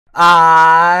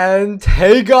And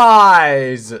hey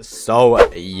guys,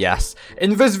 so yes,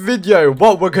 in this video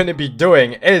what we're going to be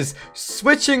doing is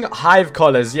switching hive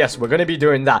colors. Yes, we're going to be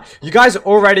doing that. You guys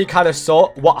already kind of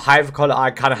saw what hive color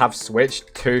I kind of have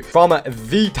switched to from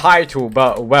the title,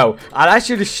 but well, I'll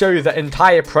actually show you the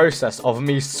entire process of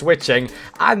me switching,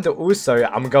 and also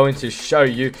I'm going to show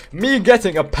you me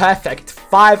getting a perfect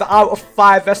 5 out of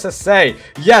 5 SSA.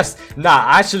 Yes,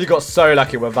 I actually got so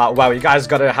lucky with that. Well, you guys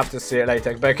gotta have to see it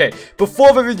later, but okay,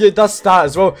 before the video does start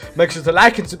as well, make sure to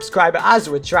like and subscribe as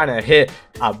we're trying to hit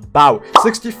about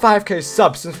 65k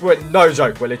subs. Since we're, no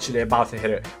joke, we're literally about to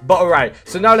hit it. But alright,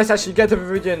 so now let's actually get to the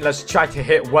video and let's try to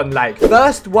hit 1 like.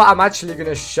 First, what I'm actually going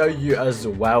to show you as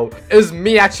well is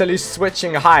me actually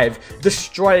switching hive,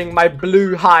 destroying my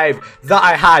blue hive that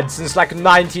I had since like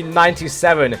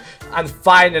 1997, and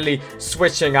finally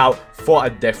switching out for a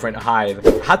different hive.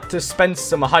 Had to spend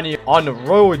some honey on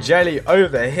royal jelly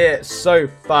over here. So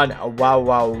fun.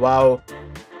 Wow.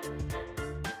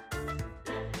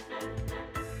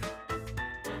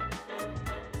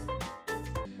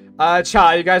 Chat,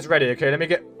 are you guys ready? Okay, let me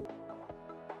get...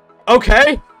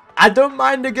 Okay, I don't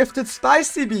mind the gifted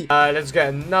spicy bee. Let's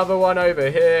get another one over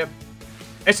here.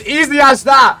 It's easy as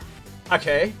that.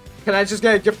 Okay, can I just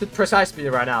get a gifted precise bee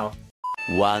right now?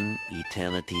 1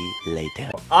 eternity later.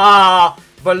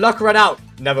 But luck ran out.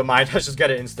 Never mind, let's just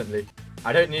get it instantly.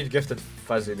 I don't need gifted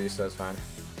fuzzy bee, so it's fine.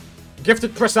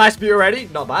 Gifted precise bee already?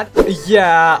 Not bad.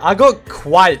 Yeah, I got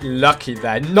quite lucky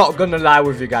there, not gonna lie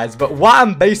with you guys. But what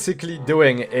I'm basically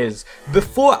doing is,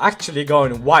 before actually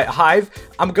going white hive,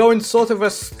 I'm going sort of a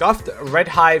scuffed red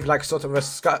hive, like sort of a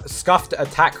scuffed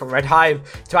attack red hive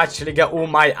to actually get all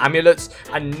my amulets.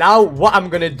 And now what I'm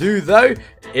gonna do though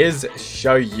is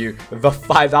show you the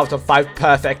 5 out of 5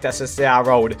 perfect SSA I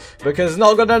rolled, because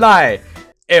not gonna lie,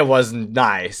 it was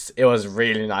nice. It was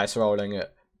really nice rolling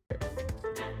it.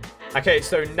 Okay,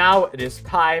 so now it is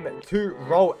time to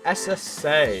roll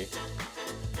SSA.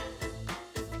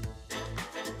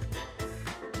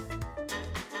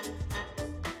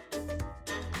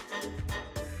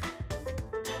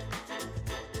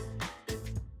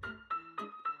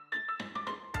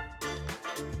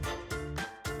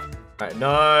 Right,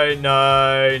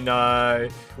 no.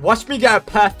 Watch me get a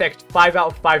perfect 5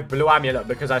 out of 5 blue amulet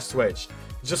because I switched.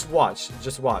 Just watch.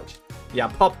 Yeah,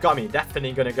 pop gummy.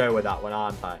 Definitely gonna go with that one,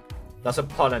 aren't I? That's a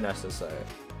pollen SSA.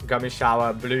 Gummy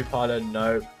shower, blue pollen,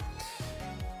 no.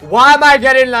 Why am I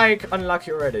getting, like,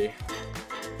 unlucky already?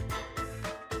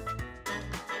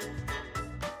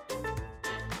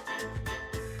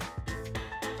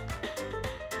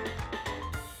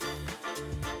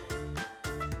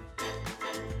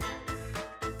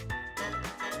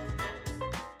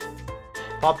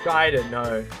 Pop guided,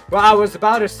 no. Well, I was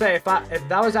about to say, if that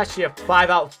was actually a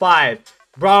 5 out of 5,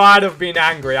 bro, I'd have been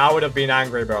angry. I would have been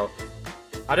angry, bro.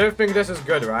 I don't think this is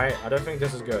good, right? I don't think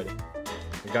this is good.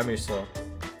 Gummy saw.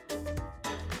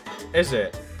 Is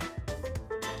it?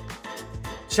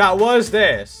 Chat, what is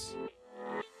this?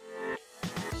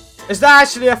 Is that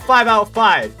actually a 5 out of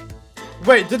 5?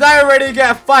 Wait, did I already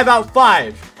get a 5 out of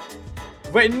 5?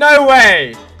 Wait, no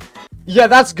way! Yeah,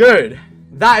 that's good.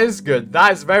 That is good.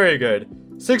 That is very good.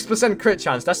 6% crit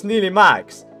chance. That's nearly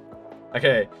max.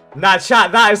 Okay. Nah,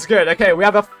 chat, that is good. Okay, we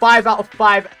have a 5 out of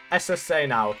 5 SSA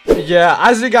now. Yeah,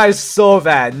 as you guys saw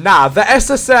there, the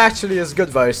SSA actually is good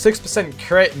though. 6%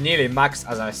 crit, nearly max,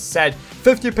 as I said.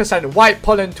 50% white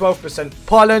pollen, 12%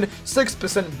 pollen,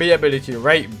 6% bee ability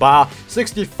rate bar,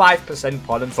 65%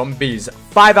 pollen from bees.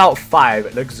 5 out of 5,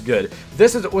 it looks good.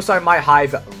 This is also my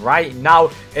hive right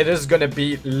now. It is going to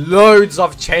be loads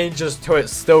of changes to it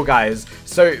still, guys.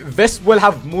 So this will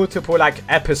have multiple like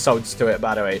episodes to it,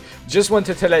 by the way. Just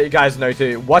wanted to let you guys know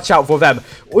to watch out for them.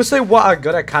 Also, what I'm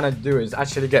gonna kind of do is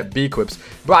actually get bee quips,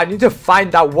 but I need to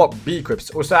find out what bee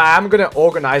quips. Also, I am gonna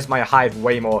organize my hive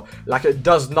way more. Like, it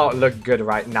does not look good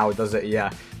right now, does it?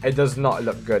 Yeah, it does not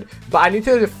look good, but I need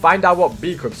to find out what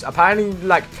bee quips. Apparently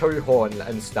like toy horn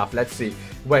and stuff. Let's see.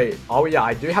 Wait, oh yeah,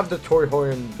 I do have the toy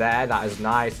horn there. That is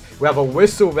nice. We have a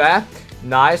whistle there.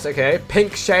 Nice, okay.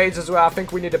 Pink shades as well. I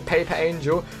think we need a paper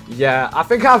angel. Yeah, I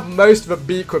think I have most of the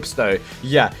bee quips though.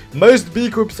 Yeah, most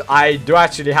bee quips, I do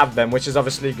actually have them, which is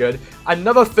obviously good.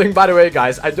 Another thing, by the way,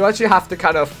 guys, I do actually have to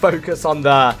kind of focus on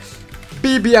the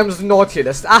BBM's naughty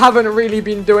list. I haven't really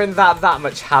been doing that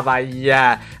much, have I?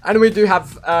 Yeah, and we do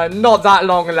have not that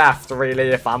long left, really,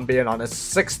 if I'm being honest.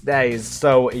 6 days,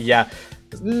 so yeah.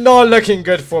 It's not looking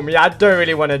good for me. I don't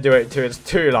really want to do it too. It's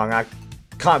too long. I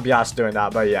can't be asked doing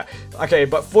that, but yeah. Okay,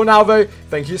 but for now though,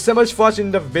 thank you so much for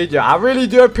watching the video. I really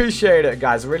do appreciate it,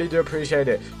 guys. I really do appreciate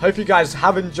it. Hope you guys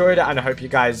have enjoyed it, and I hope you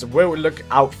guys will look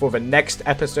out for the next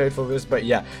episode for this. But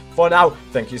yeah, for now,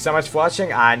 thank you so much for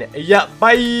watching, and yeah,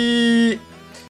 bye.